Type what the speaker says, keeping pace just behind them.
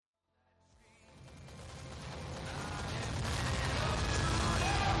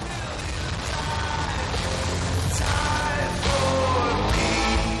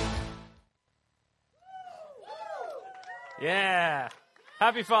Yeah.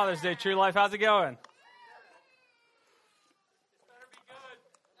 Happy Father's Day, True Life. How's it going?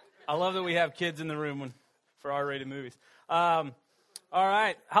 I love that we have kids in the room for R-rated movies. All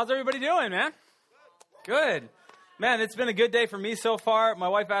right. How's everybody doing, man? Good. Man, it's been a good day for me so far. My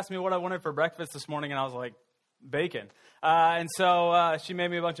wife asked me what I wanted for breakfast this morning, and I was like, bacon. And so she made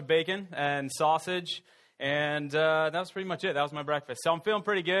me a bunch of bacon and sausage, and that was pretty much it. That was my breakfast. So I'm feeling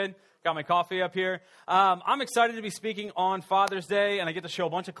pretty good. Got my coffee up here. I'm excited to be speaking on Father's Day, and I get to show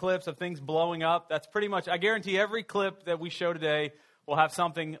a bunch of clips of things blowing up. That's pretty much, I guarantee every clip that we show today will have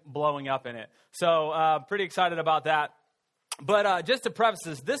something blowing up in it. So pretty excited about that. But just to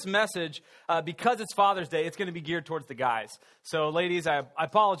preface this message, because it's Father's Day, it's going to be geared towards the guys. So ladies, I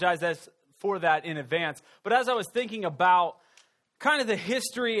apologize for that in advance. But as I was thinking about kind of the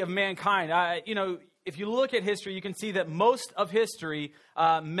history of mankind, if you look at history, you can see that most of history,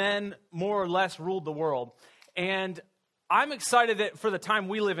 men more or less ruled the world. And I'm excited that for the time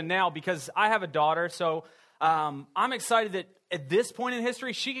we live in now, because I have a daughter, so I'm excited that at this point in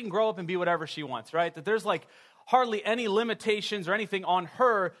history, she can grow up and be whatever she wants, right? That there's like hardly any limitations or anything on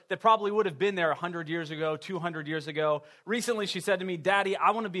her that probably would have been there 100 years ago, 200 years ago. Recently, she said to me, "Daddy,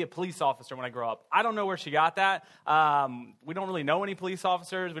 I want to be a police officer when I grow up." I don't know where she got that. We don't really know any police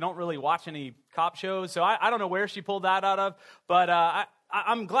officers. We don't really watch any cop shows. So I don't know where she pulled that out of. But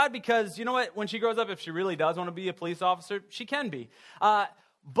I'm glad because, you know what, when she grows up, if she really does want to be a police officer, she can be.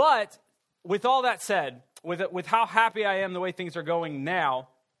 But with all that said, with how happy I am the way things are going now,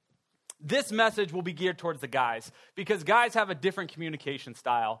 this message will be geared towards the guys because guys have a different communication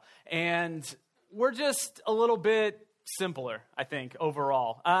style, and we're just a little bit simpler, I think,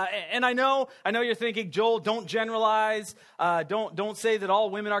 overall. And I know you're thinking, Joel, don't generalize. Don't say that all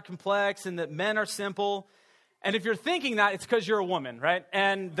women are complex and that men are simple. And if you're thinking that, it's because you're a woman, right?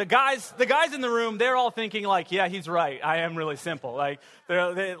 And the guys in the room, they're all thinking like, yeah, he's right. I am really simple. Like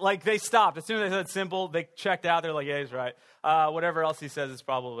they stopped as soon as they said simple. They checked out. They're like, yeah, he's right. Whatever else he says is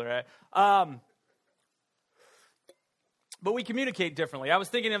probably right. But we communicate differently. I was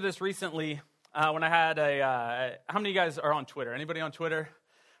thinking of this recently when I had how many of you guys are on Twitter? Anybody on Twitter?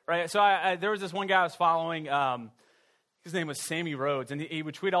 Right. So there was this one guy I was following. His name was Sammy Rhodes, and he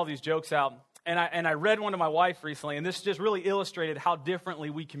would tweet all these jokes out. And I read one to my wife recently, and this just really illustrated how differently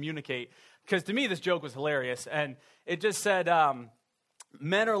we communicate. Because to me, this joke was hilarious. And it just said,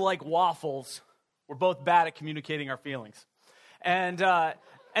 men are like waffles. We're both bad at communicating our feelings. And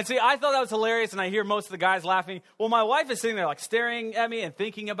see, I thought that was hilarious, and I hear most of the guys laughing. Well, my wife is sitting there like staring at me and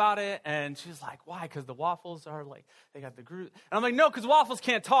thinking about it, and she's like, why? Because the waffles are like, they got the groove. And I'm like, no, because waffles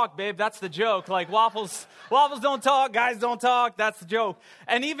can't talk, babe. That's the joke. Like waffles don't talk, guys don't talk. That's the joke.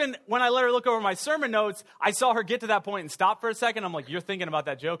 And even when I let her look over my sermon notes, I saw her get to that point and stop for a second. I'm like, you're thinking about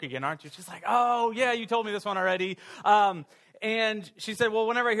that joke again, aren't you? She's like, oh, yeah, you told me this one already. And she said, well,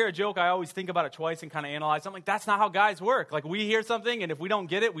 whenever I hear a joke, I always think about it twice and kind of analyze. I'm like, that's not how guys work. Like, we hear something, and if we don't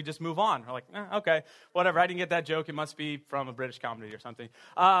get it, we just move on. We're like, okay, whatever. I didn't get that joke. It must be from a British comedy or something.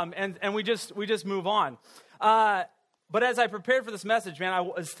 And we just move on. But as I prepared for this message, man, I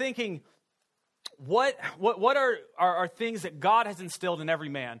was thinking, what are things that God has instilled in every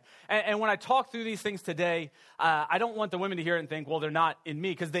man? And when I talk through these things today, I don't want the women to hear it and think, well, they're not in me,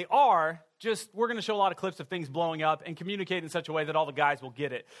 because they are. Just, we're going to show a lot of clips of things blowing up and communicate in such a way that all the guys will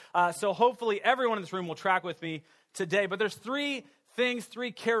get it. So hopefully everyone in this room will track with me today. But there's three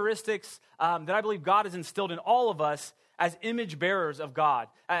characteristics that I believe God has instilled in all of us as image bearers of God,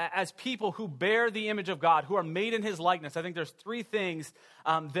 as people who bear the image of God, who are made in his likeness. I think there's three things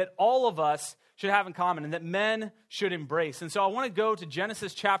that all of us should have in common and that men should embrace. And so I want to go to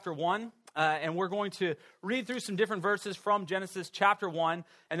Genesis chapter 1. And we're going to read through some different verses from Genesis chapter 1,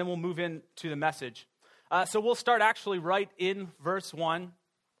 and then we'll move into the message. So we'll start actually right in verse 1.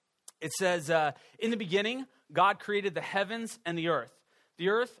 It says, in the beginning, God created the heavens and the earth. The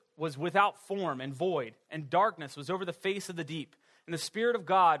earth was without form and void, and darkness was over the face of the deep. And the Spirit of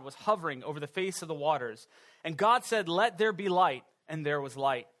God was hovering over the face of the waters. And God said, let there be light, and there was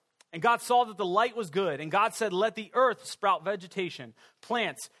light. And God saw that the light was good, and God said, let the earth sprout vegetation,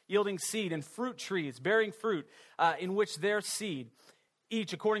 plants yielding seed, and fruit trees bearing fruit in which their seed,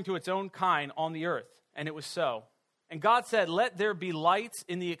 each according to its own kind on the earth. And it was so. And God said, let there be lights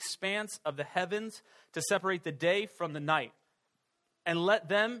in the expanse of the heavens to separate the day from the night. And let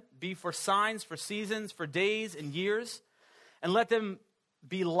them be for signs, for seasons, for days and years. And let them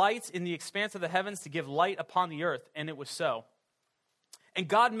be lights in the expanse of the heavens to give light upon the earth. And it was so. And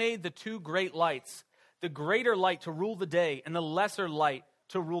God made the two great lights, the greater light to rule the day and the lesser light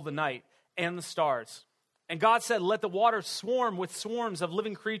to rule the night, and the stars. And God said, let the waters swarm with swarms of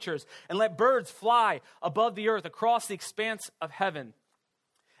living creatures, and let birds fly above the earth across the expanse of heaven.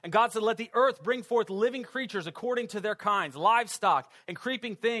 And God said, let the earth bring forth living creatures according to their kinds, livestock and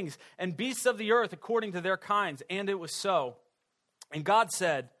creeping things, and beasts of the earth according to their kinds. And it was so. And God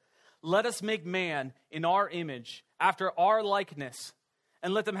said, let us make man in our image, after our likeness,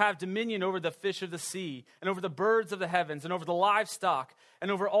 and let them have dominion over the fish of the sea, and over the birds of the heavens, and over the livestock, and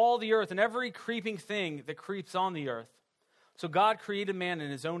over all the earth, and every creeping thing that creeps on the earth. So God created man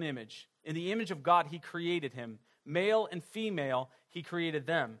in his own image. In the image of God he created him. Male and female he created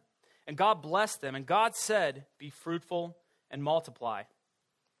them. And God blessed them, and God said, be fruitful and multiply.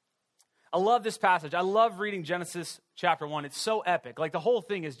 I love this passage. I love reading Genesis chapter 1. It's so epic. Like the whole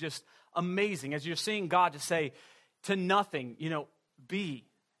thing is just amazing as you're seeing God just say to nothing, be.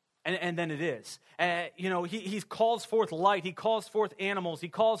 And then it is. He calls forth light. He calls forth animals. He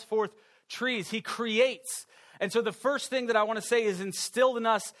calls forth trees. He creates. And so the first thing that I want to say is instilled in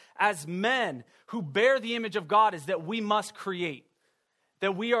us as men who bear the image of God is that we must create.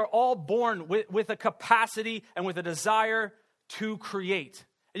 That we are all born with a capacity and with a desire to create.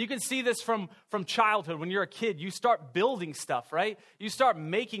 And you can see this from childhood. When you're a kid, you start building stuff, right? You start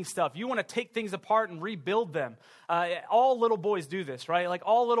making stuff. You want to take things apart and rebuild them. All little boys do this, right? Like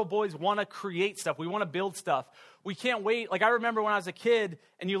all little boys want to create stuff. We want to build stuff. We can't wait. Like I remember when I was a kid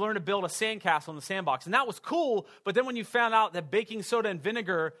and you learned to build a sandcastle in the sandbox. And that was cool. But then when you found out that baking soda and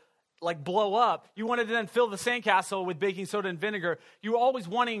vinegar blow up, you wanted to then fill the sandcastle with baking soda and vinegar. You were always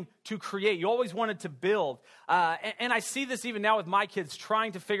wanting to create. You always wanted to build. And I see this even now with my kids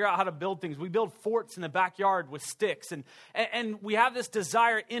trying to figure out how to build things. We build forts in the backyard with sticks. And we have this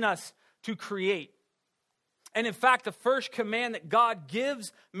desire in us to create. And in fact, the first command that God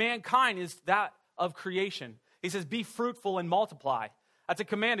gives mankind is that of creation. He says, be fruitful and multiply. That's a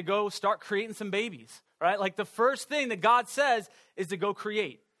command to go start creating some babies, right? Like the first thing that God says is to go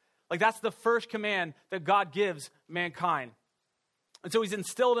create. Like that's the first command that God gives mankind. And so he's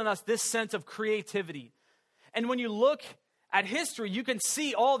instilled in us this sense of creativity. And when you look at history, you can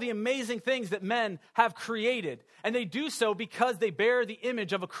see all the amazing things that men have created. And they do so because they bear the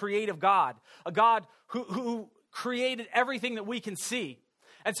image of a creative God. A God who created everything that we can see.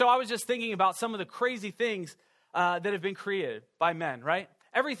 And so I was just thinking about some of the crazy things that have been created by men, right?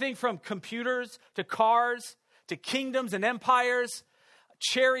 Everything from computers to cars to kingdoms and empires,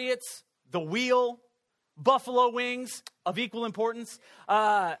 chariots, the wheel, buffalo wings of equal importance,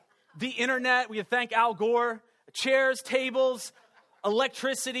 the internet, we thank Al Gore, chairs, tables,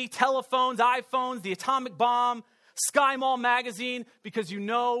 electricity, telephones, iPhones, the atomic bomb, Sky Mall magazine, because you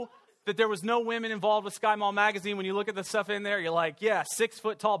know that there was no women involved with Sky Mall magazine. When you look at the stuff in there, you're like, yeah, 6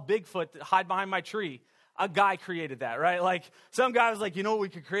 foot tall Bigfoot that hide behind my tree. A guy created that, right? Like some guy was like, you know what we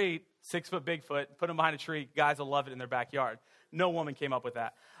could create? 6 foot Bigfoot, put him behind a tree. Guys will love it in their backyard. No woman came up with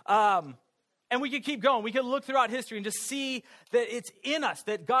that. And we could keep going. We could look throughout history and just see that it's in us,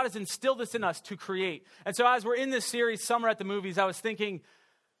 that God has instilled this in us to create. And so as we're in this series, Summer at the Movies, I was thinking,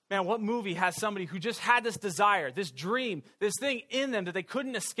 man, what movie has somebody who just had this desire, this dream, this thing in them that they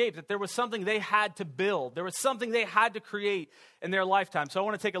couldn't escape, that there was something they had to build. There was something they had to create in their lifetime. So I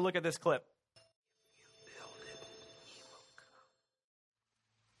want to take a look at this clip.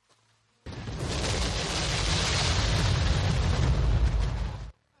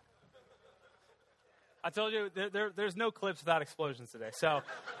 I told you there's no clips without explosions today. So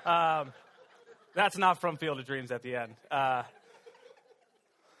that's not from Field of Dreams at the end. But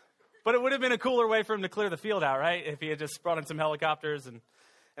it would have been a cooler way for him to clear the field out, right? If he had just brought in some helicopters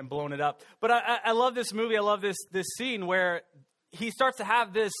and blown it up. But I love this movie. I love this scene where he starts to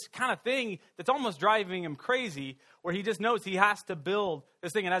have this kind of thing that's almost driving him crazy, where he just knows he has to build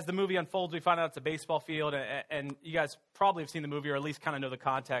this thing. And as the movie unfolds, we find out it's a baseball field. And you guys probably have seen the movie or at least kind of know the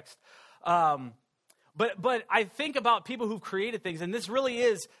context. But I think about people who've created things, and this really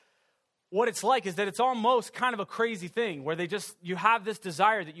is what it's like, is that it's almost kind of a crazy thing where you have this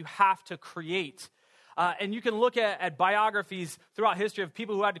desire that you have to create. And you can look at biographies throughout history of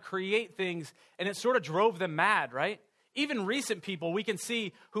people who had to create things, and it sort of drove them mad, right? Even recent people we can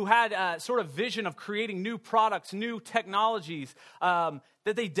see who had a sort of vision of creating new products, new technologies, that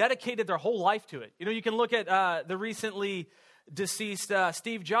they dedicated their whole life to it. You know, you can look at the recently deceased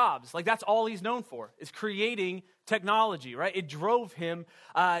Steve Jobs. Like that's all he's known for, is creating technology, right? It drove him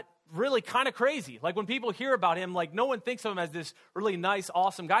really kind of crazy. Like when people hear about him, like no one thinks of him as this really nice,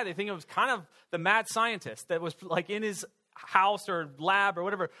 awesome guy. They think of him as kind of the mad scientist that was like in his house or lab or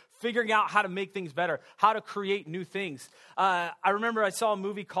whatever, figuring out how to make things better, how to create new things. I remember I saw a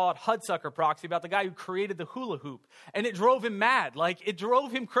movie called Hudsucker Proxy about the guy who created the hula hoop, and it drove him mad. Like it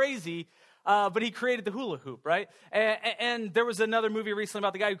drove him crazy but he created the hula hoop, right? And there was another movie recently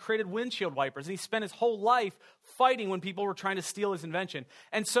about the guy who created windshield wipers, and he spent his whole life fighting when people were trying to steal his invention.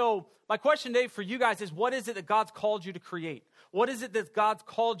 And so my question today for you guys is, what is it that God's called you to create? What is it that God's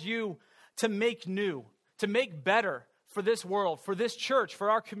called you to make new, to make better for this world, for this church, for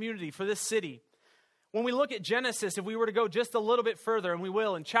our community, for this city? When we look at Genesis, if we were to go just a little bit further, and we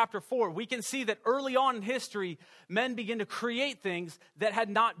will, in chapter 4, we can see that early on in history, men begin to create things that had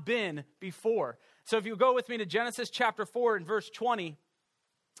not been before. So if you go with me to Genesis chapter 4 and verse 20,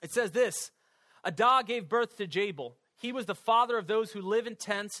 it says this: Adah gave birth to Jabal. He was the father of those who live in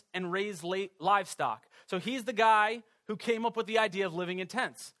tents and raise livestock. So he's the guy who came up with the idea of living in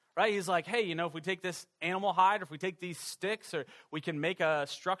tents. Right? He's like, hey, if we take this animal hide, or if we take these sticks, or we can make a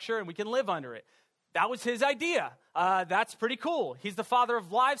structure and we can live under it. That was his idea. That's pretty cool. He's the father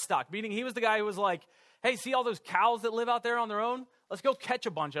of livestock, meaning he was the guy who was like, hey, see all those cows that live out there on their own? Let's go catch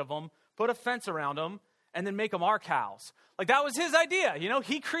a bunch of them, put a fence around them, and then make them our cows. Like, that was his idea.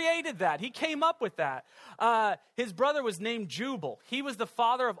 He created that. He came up with that. His brother was named Jubal. He was the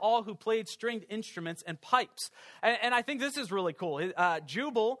father of all who played stringed instruments and pipes. And I think this is really cool.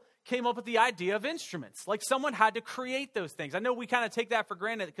 Jubal came up with the idea of instruments. Like, someone had to create those things. I know we kind of take that for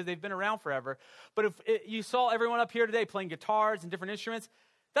granted because they've been around forever. But if you saw everyone up here today playing guitars and different instruments,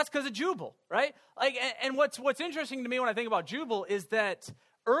 that's because of Jubal, right? Like, and what's interesting to me when I think about Jubal is that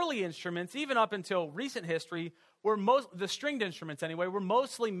early instruments, even up until recent history, the stringed instruments anyway, were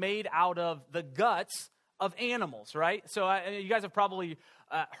mostly made out of the guts of animals, right? So you guys have probably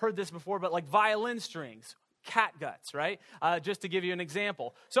heard this before, but like violin strings, cat guts, right? Just to give you an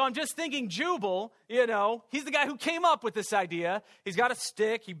example. So I'm just thinking Jubal, he's the guy who came up with this idea. He's got a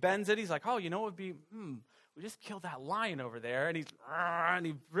stick, he bends it, he's like, oh, what would be, we just killed that lion over there. And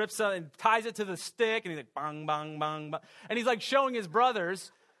he rips it and ties it to the stick, and he's like, bang, bang, bang, bang. And he's like showing his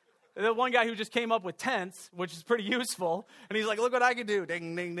brothers, the one guy who just came up with tents, which is pretty useful. And he's like, look what I can do,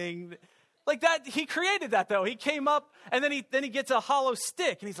 ding, ding, ding. Like that, he created that though. He came up, and then he gets a hollow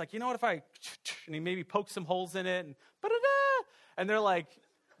stick, and he's like, what if I, and he maybe pokes some holes in it, and and they're like,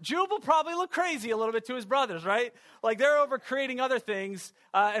 Jubal probably looked crazy a little bit to his brothers, right? Like, they're over creating other things,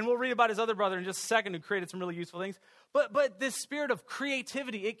 and we'll read about his other brother in just a second who created some really useful things. But this spirit of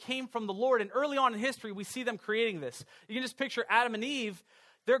creativity, it came from the Lord, and early on in history, we see them creating this. You can just picture Adam and Eve.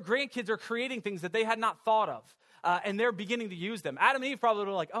 Their grandkids are creating things that they had not thought of. And they're beginning to use them. Adam and Eve probably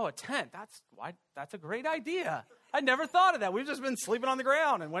were like, oh, a tent. That's a great idea. I never thought of that. We've just been sleeping on the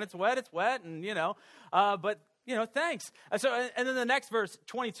ground. And when it's wet, and, but, thanks. And then the next verse,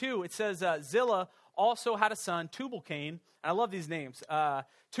 22, it says, Zillah also had a son, Tubal-Cain. And I love these names.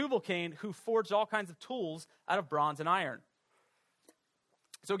 Tubal-Cain, who forged all kinds of tools out of bronze and iron.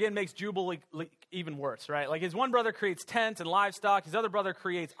 So again, makes Jubal even worse, right? Like, his one brother creates tents and livestock. His other brother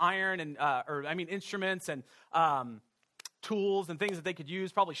creates iron and, instruments and tools and things that they could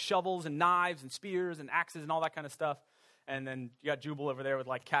use, probably shovels and knives and spears and axes and all that kind of stuff. And then you got Jubal over there with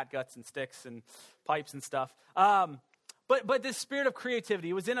like cat guts and sticks and pipes and stuff. But this spirit of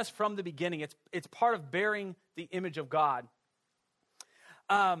creativity, it was in us from the beginning. It's part of bearing the image of God.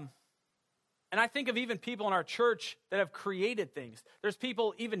 And I think of even people in our church that have created things. There's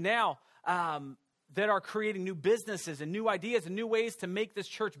people even now that are creating new businesses and new ideas and new ways to make this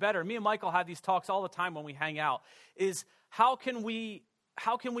church better. Me and Michael have these talks all the time when we hang out, is how can we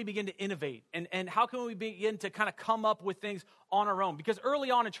begin to innovate? And how can we begin to kind of come up with things on our own? Because early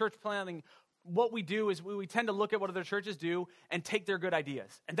on in church planning, what we do is we tend to look at what other churches do and take their good ideas.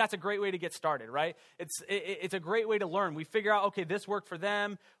 And that's a great way to get started, right? It's a great way to learn. We figure out, okay, this worked for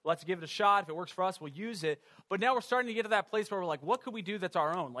them. Let's give it a shot. If it works for us, we'll use it. But now we're starting to get to that place where we're like, what could we do that's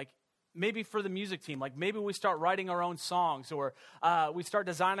our own? Like, maybe for the music team, like maybe we start writing our own songs, or we start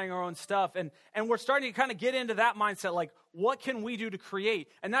designing our own stuff. And we're starting to kind of get into that mindset, like, what can we do to create?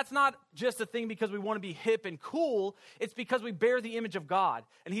 And that's not just a thing because we want to be hip and cool. It's because we bear the image of God,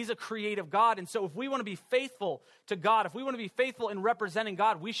 and he's a creative God. And so if we want to be faithful to God, if we want to be faithful in representing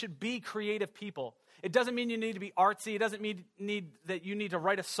God, we should be creative people. It doesn't mean you need to be artsy. It doesn't mean that you need to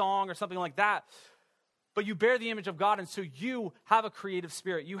write a song or something like that. But you bear the image of God, and so you have a creative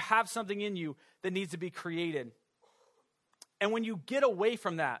spirit. You have something in you that needs to be created. And when you get away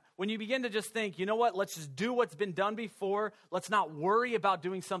from that, when you begin to just think, you know what, let's just do what's been done before. Let's not worry about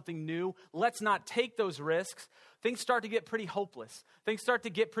doing something new. Let's not take those risks. Things start to get pretty hopeless. Things start to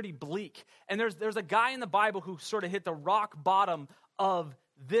get pretty bleak. And there's a guy in the Bible who sort of hit the rock bottom of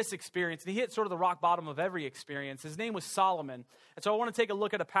this experience. And he hit sort of the rock bottom of every experience. His name was Solomon. And so I want to take a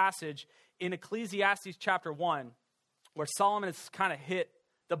look at a passage in Ecclesiastes chapter 1 where Solomon has kind of hit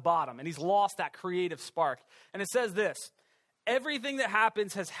the bottom and he's lost that creative spark. And it says this: Everything that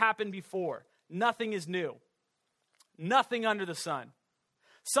happens has happened before. Nothing is new. Nothing under the sun.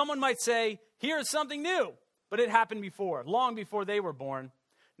 Someone might say, here's something new, but it happened before, long before they were born.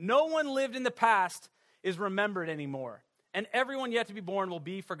 No one lived in the past is remembered anymore, and everyone yet to be born will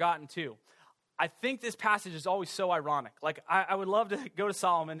be forgotten too. I think this passage is always so ironic. Like, I would love to go to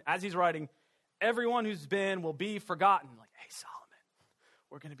Solomon as he's writing, everyone who's been will be forgotten. Like, hey, Solomon,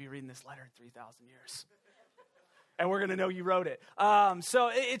 we're going to be reading this letter in 3,000 years. And we're going to know you wrote it.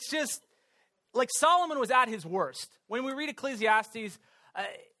 So it's just, like, Solomon was at his worst. When we read Ecclesiastes,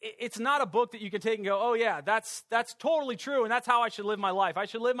 it's not a book that you can take and go, oh yeah, that's totally true, and that's how I should live my life. I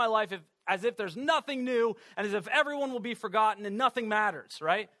should live my life as if there's nothing new, and as if everyone will be forgotten and nothing matters,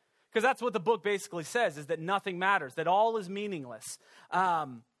 right? Because that's what the book basically says, is that nothing matters, that all is meaningless.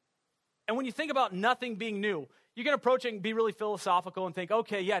 And when you think about nothing being new, you can approach it and be really philosophical and think,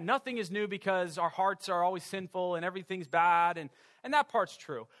 okay, yeah, nothing is new because our hearts are always sinful and everything's bad, and that part's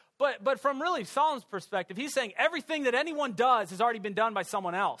true. But from really Solomon's perspective, he's saying everything that anyone does has already been done by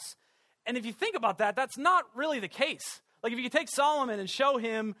someone else. And if you think about that, that's not really the case. Like, if you take Solomon and show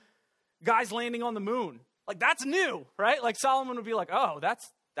him guys landing on the moon, like, that's new, right? Like, Solomon would be like, oh,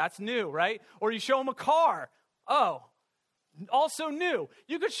 that's new, right? Or you show him a car, oh, also new.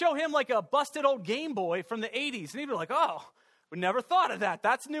 You could show him like a busted old Game Boy from the 80s, and he'd be like, oh, we never thought of that.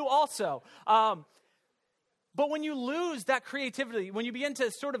 That's new also. But when you lose that creativity, when you begin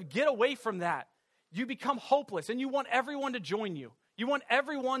to sort of get away from that, you become hopeless, and you want everyone to join you. You want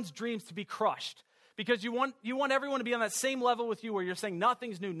everyone's dreams to be crushed, because you want everyone to be on that same level with you, where you're saying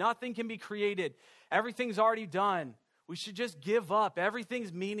nothing's new, nothing can be created, everything's already done. We should just give up.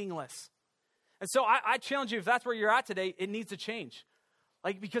 Everything's meaningless. And so I challenge you, if that's where you're at today, it needs to change.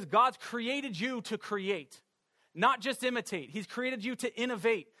 Like, because God's created you to create, not just imitate. He's created you to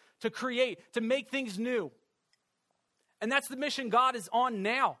innovate, to create, to make things new. And that's the mission God is on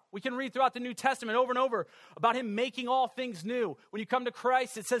now. We can read throughout the New Testament over and over about him making all things new. When you come to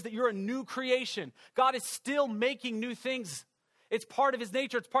Christ, it says that you're a new creation. God is still making new things. It's part of his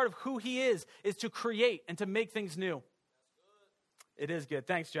nature. It's part of who he is to create and to make things new. It is good.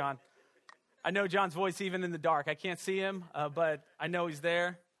 Thanks, John. I know John's voice even in the dark. I can't see him, but I know he's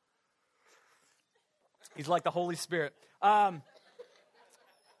there. He's like the Holy Spirit.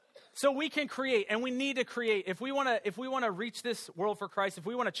 So we can create, and we need to create. If we want to reach this world for Christ, if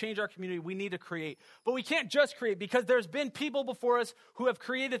we want to change our community, we need to create. But we can't just create, because there's been people before us who have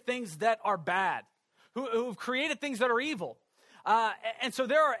created things that are bad, who've created things that are evil. And so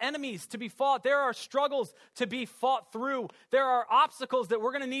there are enemies to be fought. There are struggles to be fought through. There are obstacles that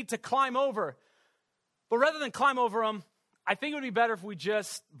we're going to need to climb over. But rather than climb over them, I think it would be better if we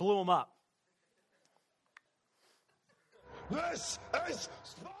just blew them up. This is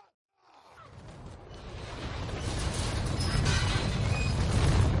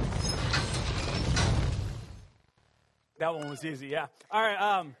That one was easy, yeah. All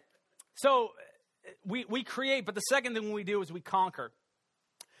right, so we create, but the second thing we do is we conquer.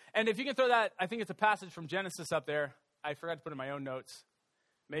 And if you can throw that, I think it's a passage from Genesis up there. I forgot to put in my own notes.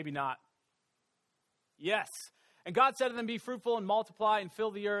 Maybe not. Yes. And God said to them, be fruitful and multiply and fill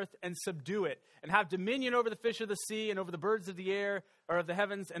the earth and subdue it, and have dominion over the fish of the sea and over the birds of the air or of the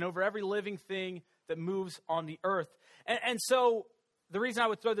heavens and over every living thing that moves on the earth. And so the reason I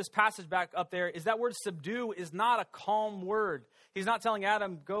would throw this passage back up there is that word subdue is not a calm word. He's not telling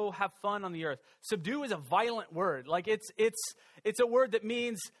Adam, go have fun on the earth. Subdue is a violent word. Like, it's a word that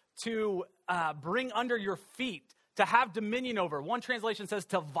means to bring under your feet, to have dominion over. One translation says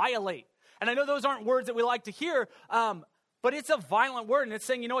to violate. And I know those aren't words that we like to hear, but it's a violent word. And it's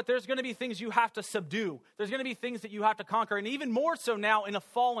saying, you know what, there's going to be things you have to subdue. There's going to be things that you have to conquer. And even more so now in a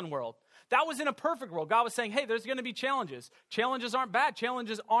fallen world. That was in a perfect world. God was saying, hey, there's going to be challenges. Challenges aren't bad.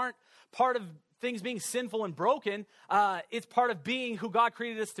 Challenges aren't part of things being sinful and broken. It's part of being who God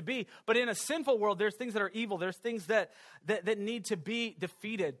created us to be. But in a sinful world, there's things that are evil. There's things that need to be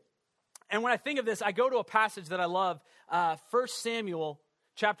defeated. And when I think of this, I go to a passage that I love, 1 Samuel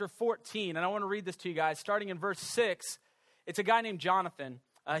chapter 14. And I want to read this to you guys. Starting in verse 6, it's a guy named Jonathan.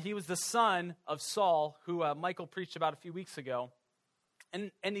 He was the son of Saul, who Michael preached about a few weeks ago. And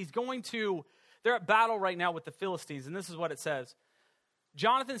they're at battle right now with the Philistines. And this is what it says.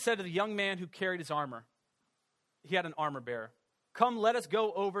 Jonathan said to the young man who carried his armor, he had an armor bearer, come, let us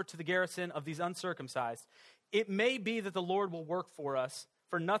go over to the garrison of these uncircumcised. It may be that the Lord will work for us,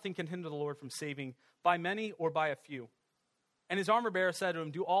 for nothing can hinder the Lord from saving by many or by a few. And his armor bearer said to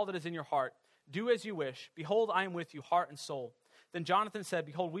him, do all that is in your heart. Do as you wish. Behold, I am with you, heart and soul. Then Jonathan said,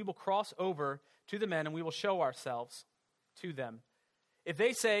 behold, we will cross over to the men and we will show ourselves to them. If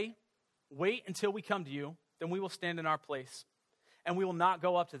they say, wait until we come to you, then we will stand in our place. and we will not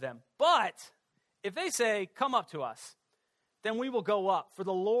go up to them. But if they say, come up to us, then we will go up, for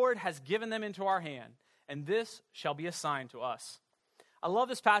the Lord has given them into our hand, and this shall be a sign to us. I love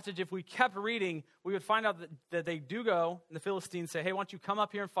this passage. If we kept reading, we would find out that they do go, and the Philistines say, hey, why don't you come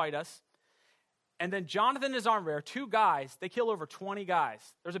up here and fight us? And then Jonathan and his armor bearer, 2 guys, they kill over 20 guys.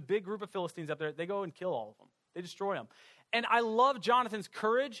 There's a big group of Philistines up there. They go and kill all of them. They destroy them. And I love Jonathan's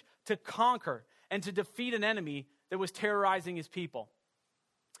courage to conquer and to defeat an enemy that was terrorizing his people.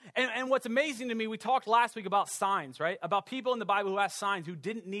 And what's amazing to me, we talked last week about signs, right? About people in the Bible who have signs, who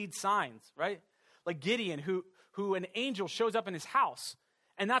didn't need signs, right? Like Gideon, who an angel shows up in his house,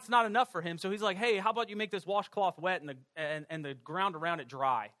 and that's not enough for him. So he's like, hey, how about you make this washcloth wet and the ground around it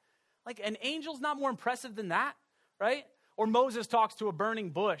dry? Like, an angel's not more impressive than that, right? Or Moses talks to a burning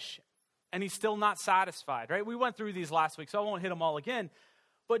bush, and he's still not satisfied, right? We went through these last week, so I won't hit them all again.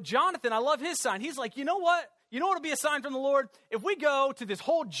 But Jonathan, I love his sign. He's like, you know what? You know what will be a sign from the Lord? If we go to this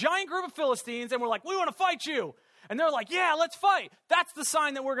whole giant group of Philistines, and we're like, we want to fight you. And they're like, yeah, let's fight. That's the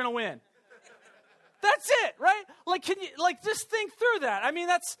sign that we're going to win. That's it, right? Like, can you, like, just think through that. I mean,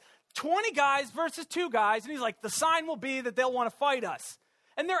 that's 20 guys versus 2 guys. And he's like, the sign will be that they'll want to fight us.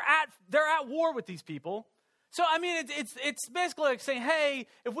 And they're at war with these people. So, I mean, it's basically like saying, hey,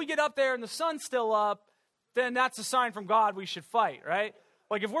 if we get up there and the sun's still up, then that's a sign from God we should fight, right?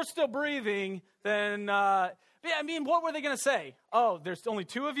 Like, if we're still breathing, then, I mean, what were they going to say? Oh, there's only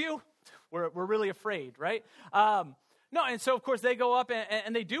 2 of you? We're really afraid, right? No, and so, of course, they go up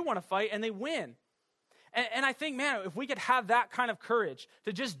and they do want to fight, and they win. And I think, man, if we could have that kind of courage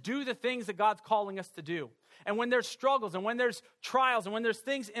to just do the things that God's calling us to do, and when there's struggles, and when there's trials, and when there's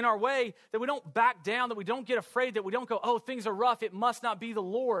things in our way, that we don't back down, that we don't get afraid, that we don't go, oh, things are rough, it must not be the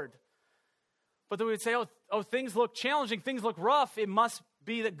Lord. But that we would say, oh, things look challenging, things look rough, it must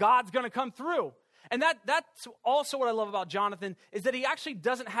be that God's going to come through. And that's also what I love about Jonathan, is that he actually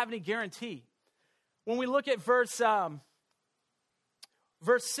doesn't have any guarantee. When we look at verse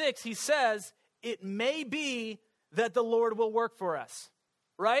 6, he says, it may be that the Lord will work for us,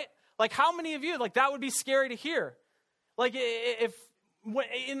 right? Like, how many of you, like, that would be scary to hear. Like, if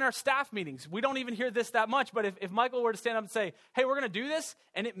in our staff meetings, we don't even hear this that much, but if Michael were to stand up and say, hey, we're going to do this,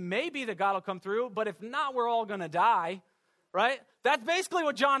 and it may be that God will come through, but if not, we're all going to die, right? That's basically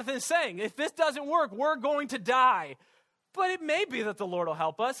what Jonathan is saying. If this doesn't work, we're going to die. But it may be that the Lord will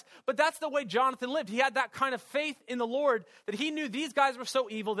help us. But that's the way Jonathan lived. He had that kind of faith in the Lord that he knew these guys were so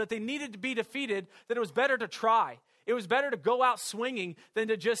evil that they needed to be defeated, that it was better to try. It was better to go out swinging than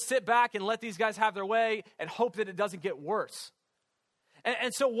to just sit back and let these guys have their way and hope that it doesn't get worse.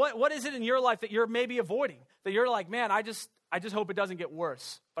 And so what is it in your life that you're maybe avoiding? That you're like, man, I just hope it doesn't get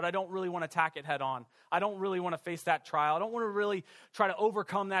worse, but I don't really want to attack it head on. I don't really want to face that trial. I don't want to really try to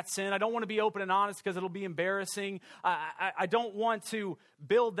overcome that sin. I don't want to be open and honest because it'll be embarrassing. I don't want to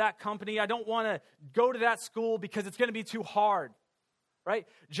build that company. I don't want to go to that school because it's going to be too hard, right?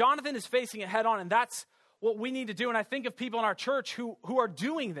 Jonathan is facing it head on, and that's what we need to do. And I think of people in our church who are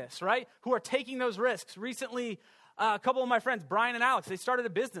doing this, right? Who are taking those risks. Recently, a couple of my friends, Brian and Alex, they started a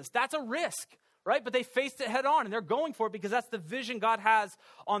business. That's a risk, right? But they faced it head on, and they're going for it because that's the vision God has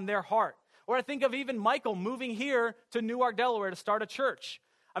on their heart. Or I think of even Michael moving here to Newark, Delaware to start a church.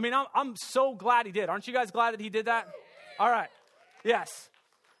 I mean, I'm so glad he did. Aren't you guys glad that he did that? All right. Yes.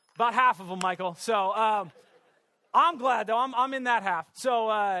 About half of them, Michael. So I'm glad, though. I'm in that half. So,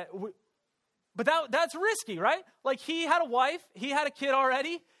 but that's risky, right? Like, he had a wife. He had a kid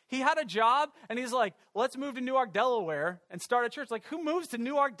already. He had a job. And he's like, let's move to Newark, Delaware and start a church. Like, who moves to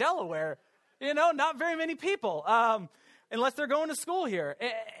Newark, Delaware? You know, not very many people. Unless they're going to school here.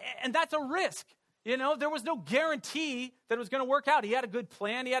 And that's a risk. You know, there was no guarantee that it was going to work out. He had a good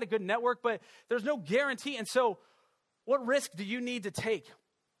plan. He had a good network, but there's no guarantee. And so what risk do you need to take?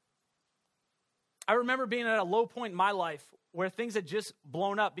 I remember being at a low point in my life where things had just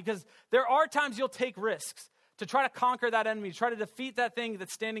blown up, because there are times you'll take risks to try to conquer that enemy, to try to defeat that thing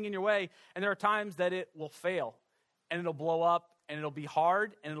that's standing in your way. And there are times that it will fail and it'll blow up and it'll be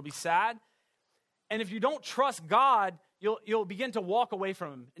hard and it'll be sad. And if you don't trust God, you'll begin to walk away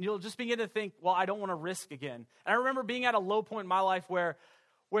from him, and you'll just begin to think, well, I don't want to risk again. And I remember being at a low point in my life where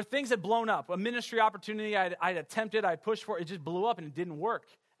things had blown up. A ministry opportunity I'd attempted, I'd pushed for, it just blew up and it didn't work.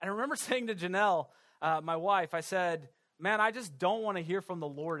 And I remember saying to Janelle, my wife, I said, man, I just don't want to hear from the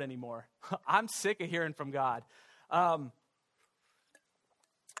Lord anymore. I'm sick of hearing from God.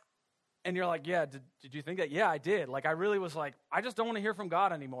 And you're like, yeah, did you think that? Yeah, I did. Like, I really was like, I just don't want to hear from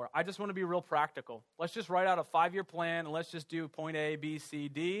God anymore. I just want to be real practical. Let's just write out a 5-year plan, and let's just do point A, B, C,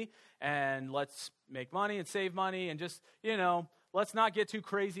 D, and let's make money and save money, and just, let's not get too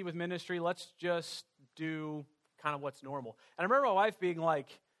crazy with ministry. Let's just do kind of what's normal. And I remember my wife being like,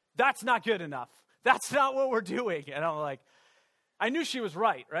 that's not good enough. That's not what we're doing. And I'm like, I knew she was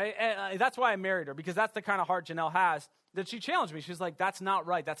right? And that's why I married her, because that's the kind of heart Janelle has, that she challenged me. She's like, that's not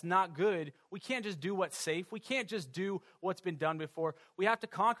right. That's not good. We can't just do what's safe. We can't just do what's been done before. We have to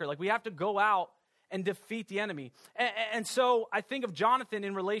conquer. Like, we have to go out and defeat the enemy. And so I think of Jonathan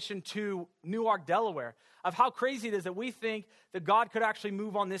in relation to Newark, Delaware, of how crazy it is that we think that God could actually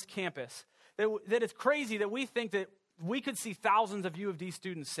move on this campus. That it's crazy that we think that we could see thousands of U of D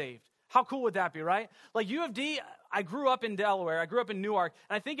students saved. How cool would that be, right? Like U of D, I grew up in Delaware. I grew up in Newark.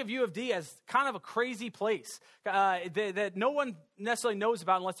 And I think of U of D as kind of a crazy place that no one necessarily knows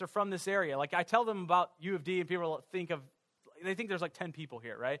about unless they're from this area. Like I tell them about U of D and people they think there's like 10 people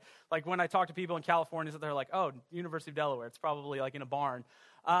here, right? Like when I talk to people in California, they're like, oh, University of Delaware. It's probably like in a barn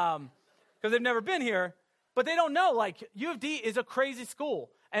because they've never been here. But they don't know, like U of D is a crazy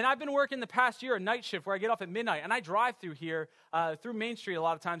school. And I've been working the past year a night shift where I get off at midnight. And I drive through here, through Main Street a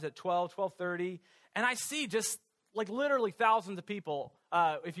lot of times at 12, 12:30. And I see just like literally thousands of people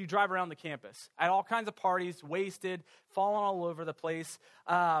if you drive around the campus at all kinds of parties, wasted, falling all over the place.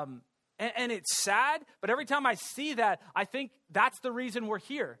 And it's sad, but every time I see that, I think that's the reason we're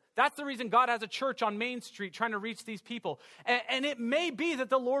here. That's the reason God has a church on Main Street trying to reach these people. And it may be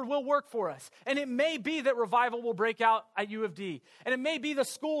that the Lord will work for us. And it may be that revival will break out at U of D. And it may be the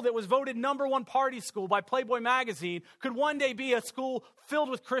school that was voted #1 party school by Playboy magazine could one day be a school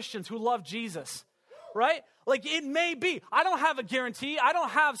filled with Christians who love Jesus. Right? Like it may be. I don't have a guarantee. I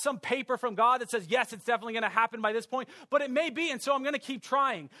don't have some paper from God that says, yes, it's definitely going to happen by this point. But it may be, and so I'm going to keep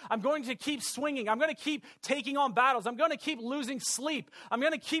trying. I'm going to keep swinging. I'm going to keep taking on battles. I'm going to keep losing sleep. I'm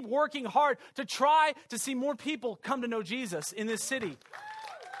going to keep working hard to try to see more people come to know Jesus in this city.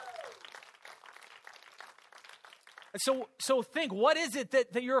 And so think, what is it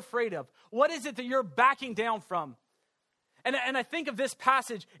that you're afraid of? What is it that you're backing down from? And I think of this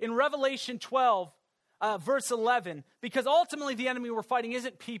passage in Revelation 12, verse 11, because ultimately the enemy we're fighting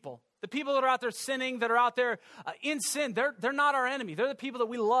isn't people. The people that are out there sinning, that are out there in sin, they're not our enemy. They're the people that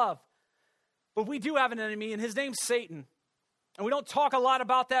we love. But we do have an enemy, and his name's Satan. And we don't talk a lot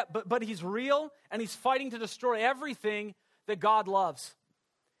about that, but he's real, and he's fighting to destroy everything that God loves.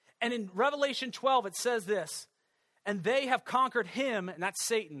 And in Revelation 12, it says this, and they have conquered him, and that's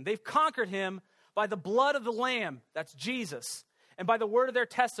Satan. They've conquered him by the blood of the Lamb, that's Jesus, and by the word of their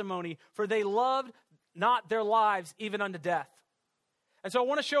testimony, for they loved not their lives even unto death. And so I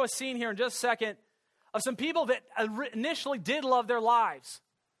want to show a scene here in just a second of some people that initially did love their lives.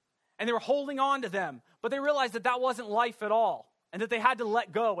 And they were holding on to them. But they realized that wasn't life at all. And that they had to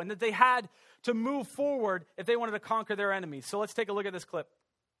let go. And that they had to move forward if they wanted to conquer their enemies. So let's take a look at this clip.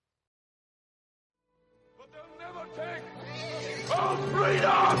 But they'll never take our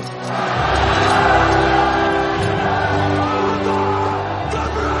freedom!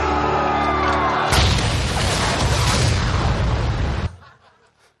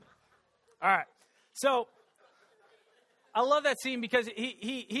 All right, so I love that scene because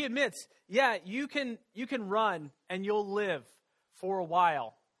he admits, yeah, you can run and you'll live for a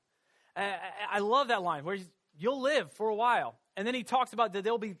while. I love that line where you'll live for a while. And then he talks about that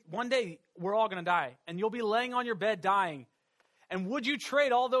there'll be one day we're all going to die and you'll be laying on your bed dying. And would you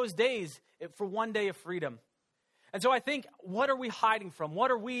trade all those days for one day of freedom? And so I think, what are we hiding from?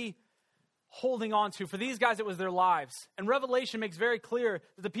 What are we holding on to? For these guys, it was their lives. And Revelation makes very clear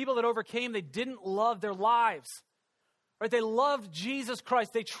that the people that overcame, they didn't love their lives. Right? They loved Jesus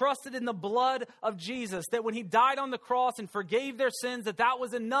Christ. They trusted in the blood of Jesus, that when he died on the cross and forgave their sins, that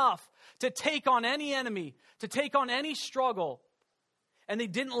was enough to take on any enemy, to take on any struggle. And they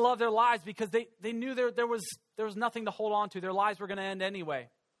didn't love their lives because they knew there was nothing to hold on to. Their lives were going to end anyway.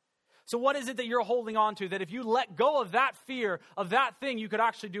 So what is it that you're holding on to that if you let go of that fear, of that thing, you could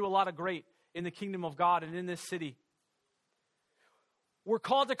actually do a lot of great in the kingdom of God and in this city? We're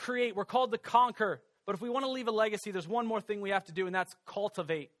called to create. We're called to conquer. But if we want to leave a legacy, there's one more thing we have to do, and that's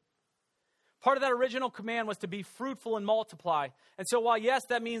cultivate. Part of that original command was to be fruitful and multiply. And so while, yes,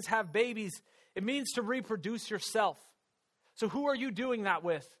 that means have babies, it means to reproduce yourself. So who are you doing that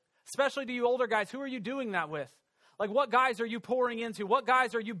with? Especially to you older guys, who are you doing that with? Like, what guys are you pouring into? What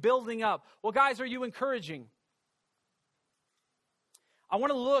guys are you building up? What guys are you encouraging? I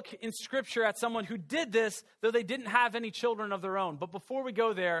want to look in Scripture at someone who did this, though they didn't have any children of their own. But before we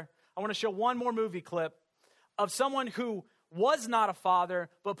go there, I want to show one more movie clip of someone who was not a father,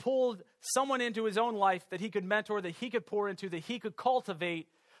 but pulled someone into his own life that he could mentor, that he could pour into, that he could cultivate,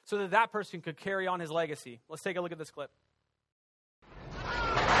 so that that person could carry on his legacy. Let's take a look at this clip.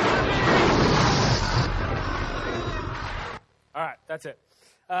 All right, that's it.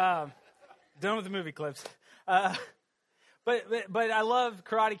 Done with the movie clips. But I love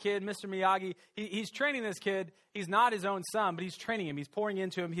Karate Kid, Mr. Miyagi. He's training this kid. He's not his own son, but he's training him. He's pouring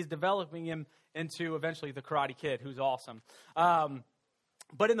into him. He's developing him into eventually the Karate Kid, who's awesome.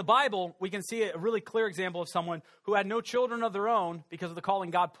 But in the Bible, we can see a really clear example of someone who had no children of their own because of the calling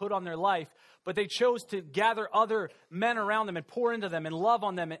God put on their life, but they chose to gather other men around them and pour into them and love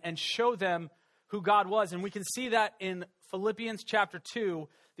on them and show them who God was. And we can see that in Philippians chapter 2.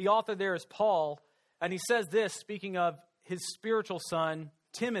 The author there is Paul, and he says this, speaking of his spiritual son,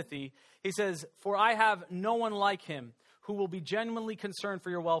 Timothy. He says, "For I have no one like him who will be genuinely concerned for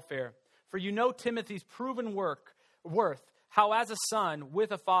your welfare. For you know Timothy's proven worth, how as a son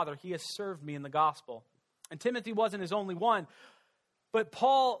with a father he has served me in the gospel." And Timothy wasn't his only one, but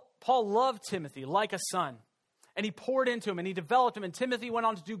Paul loved Timothy like a son. And he poured into him and he developed him. And Timothy went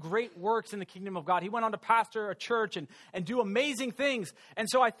on to do great works in the kingdom of God. He went on to pastor a church and do amazing things. And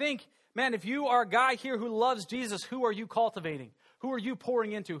so I think, man, if you are a guy here who loves Jesus, who are you cultivating? Who are you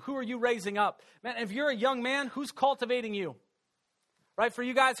pouring into? Who are you raising up? Man, if you're a young man, who's cultivating you? Right? For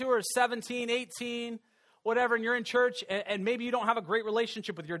you guys who are 17, 18, whatever, and you're in church, and maybe you don't have a great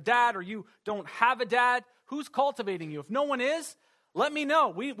relationship with your dad, or you don't have a dad, who's cultivating you? If no one is, let me know.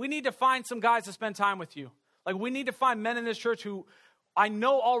 We need to find some guys to spend time with you. Like, we need to find men in this church who I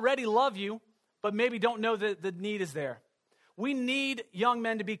know already love you, but maybe don't know that the need is there. We need young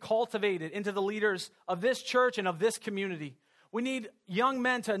men to be cultivated into the leaders of this church and of this community. We need young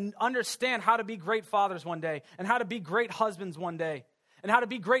men to understand how to be great fathers one day, and how to be great husbands one day, and how to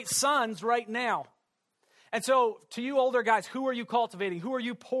be great sons right now. And so, to you older guys, who are you cultivating? Who are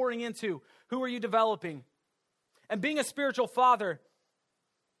you pouring into? Who are you developing? And being a spiritual father,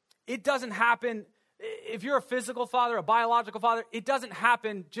 it doesn't happen. If you're a physical father, a biological father, it doesn't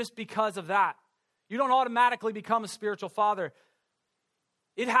happen just because of that. You don't automatically become a spiritual father.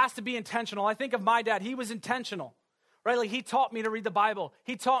 It has to be intentional. I think of my dad. He was intentional, right? Like, he taught me to read the Bible.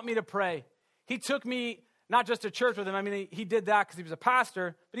 He taught me to pray. He took me not just to church with him. I mean, he did that because he was a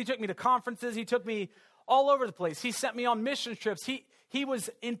pastor, but he took me to conferences. He took me all over the place. He sent me on mission trips. He was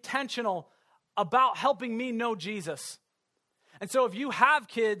intentional about helping me know Jesus. And so if you have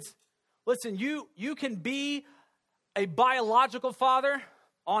kids, listen, you can be a biological father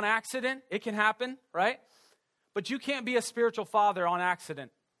on accident. It can happen, right? But you can't be a spiritual father on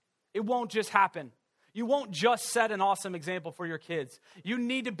accident. It won't just happen. You won't just set an awesome example for your kids. You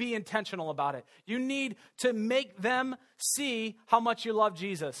need to be intentional about it. You need to make them see how much you love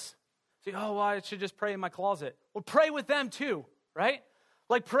Jesus. Say, oh, well, I should just pray in my closet. Well, pray with them too, right?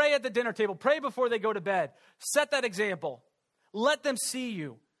 Like, pray at the dinner table. Pray before they go to bed. Set that example. Let them see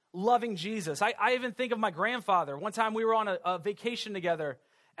you loving Jesus. I even think of my grandfather. One time we were on a vacation together,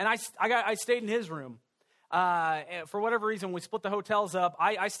 and I stayed in his room. For whatever reason, we split the hotels up.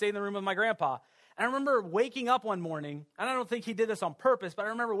 I stayed in the room with my grandpa. And I remember waking up one morning, and I don't think he did this on purpose, but I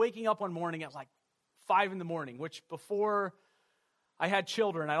remember waking up one morning at like 5 in the morning, which before I had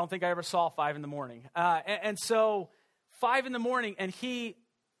children, I don't think I ever saw 5 in the morning. And so 5 in the morning, and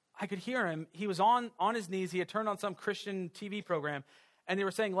I could hear him. He was on his knees. He had turned on some Christian TV program, and they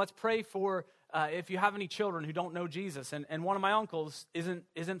were saying, let's pray for if you have any children who don't know Jesus. And one of my uncles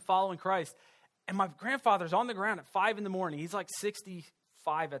isn't following Christ. And my grandfather's on the ground at 5 in the morning. He's like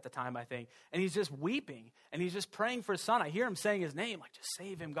 65 at the time, I think. And he's just weeping. And he's just praying for his son. I hear him saying his name, like, just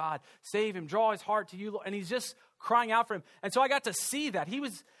save him, God. Save him. Draw his heart to you. And he's just crying out for him. And so I got to see that. He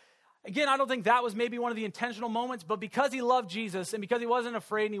was, again, I don't think that was maybe one of the intentional moments, but because he loved Jesus and because he wasn't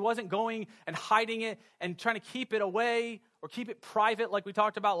afraid and he wasn't going and hiding it and trying to keep it away or keep it private like we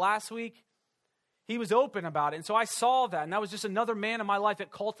talked about last week, he was open about it. And so I saw that. And that was just another man in my life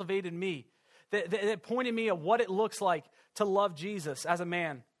that cultivated me. That pointed me at what it looks like to love Jesus as a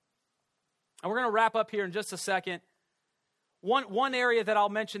man. And we're going to wrap up here in just a second. One area that I'll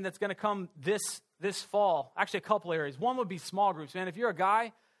mention that's going to come this fall, actually a couple areas. One would be small groups. Man, if you're a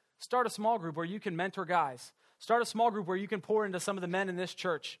guy, start a small group where you can mentor guys. Start a small group where you can pour into some of the men in this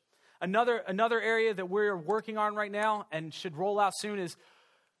church. Another area that we're working on right now and should roll out soon is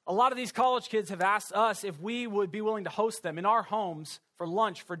a lot of these college kids have asked us if we would be willing to host them in our homes for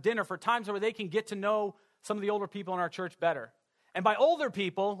lunch, for dinner, for times where they can get to know some of the older people in our church better. And by older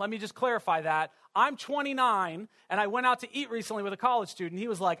people, let me just clarify that. I'm 29, and I went out to eat recently with a college student. He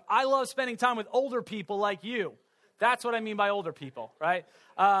was like, I love spending time with older people like you. That's what I mean by older people, right?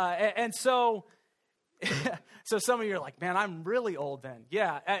 And so some of you are like, man, I'm really old then.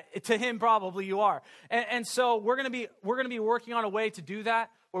 Yeah, to him, probably you are. And so we're going to be working on a way to do that,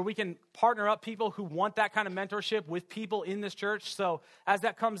 where we can partner up people who want that kind of mentorship with people in this church. So as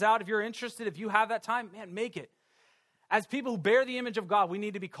that comes out, if you're interested, if you have that time, man, make it. as people who bear the image of God, we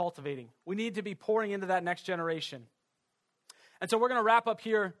need to be cultivating. We need to be pouring into that next generation. And so we're going to wrap up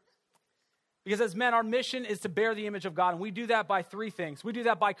here because as men, our mission is to bear the image of God. And we do that by three things. We do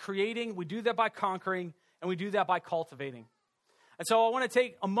that by creating, we do that by conquering, and we do that by cultivating. And so I want to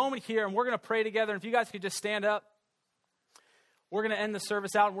take a moment here and we're going to pray together. And if you guys could just stand up, we're going to end the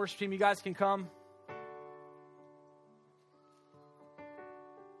service out. And worship team, you guys can come.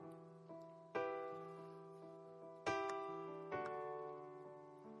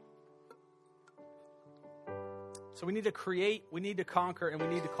 So we need to create, we need to conquer, and we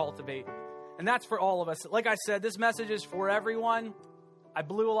need to cultivate. And that's for all of us. Like I said, this message is for everyone. I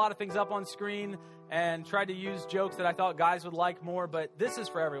blew a lot of things up on screen and tried to use jokes that I thought guys would like more, but this is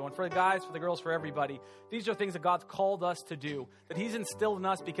for everyone, for the guys, for the girls, for everybody. These are things that God's called us to do, that he's instilled in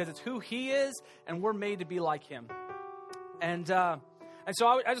us because it's who he is, and we're made to be like him. And so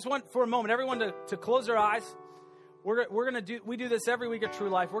I just want, for a moment, everyone to close their eyes. We do this every week at True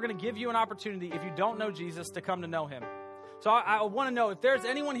Life. We're going to give you an opportunity, if you don't know Jesus, to come to know him. So I want to know if there's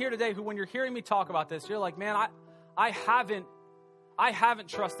anyone here today who, when you're hearing me talk about this, you're like, man, I haven't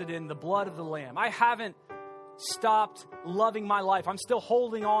trusted in the blood of the Lamb. I haven't stopped loving my life. I'm still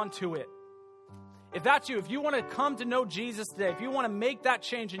holding on to it. If that's you, if you want to come to know Jesus today, if you want to make that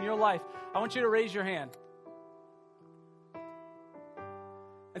change in your life, I want you to raise your hand.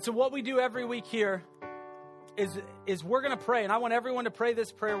 And so what we do every week here is we're going to pray, and I want everyone to pray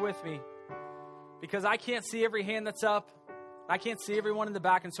this prayer with me because I can't see every hand that's up. I can't see everyone in the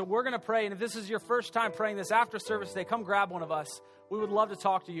back, and so we're going to pray, and if this is your first time praying this after service today, come grab one of us. We would love to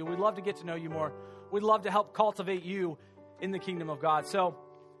talk to you. We'd love to get to know you more. We'd love to help cultivate you in the kingdom of God. So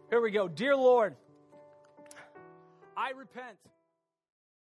here we go. Dear Lord, I repent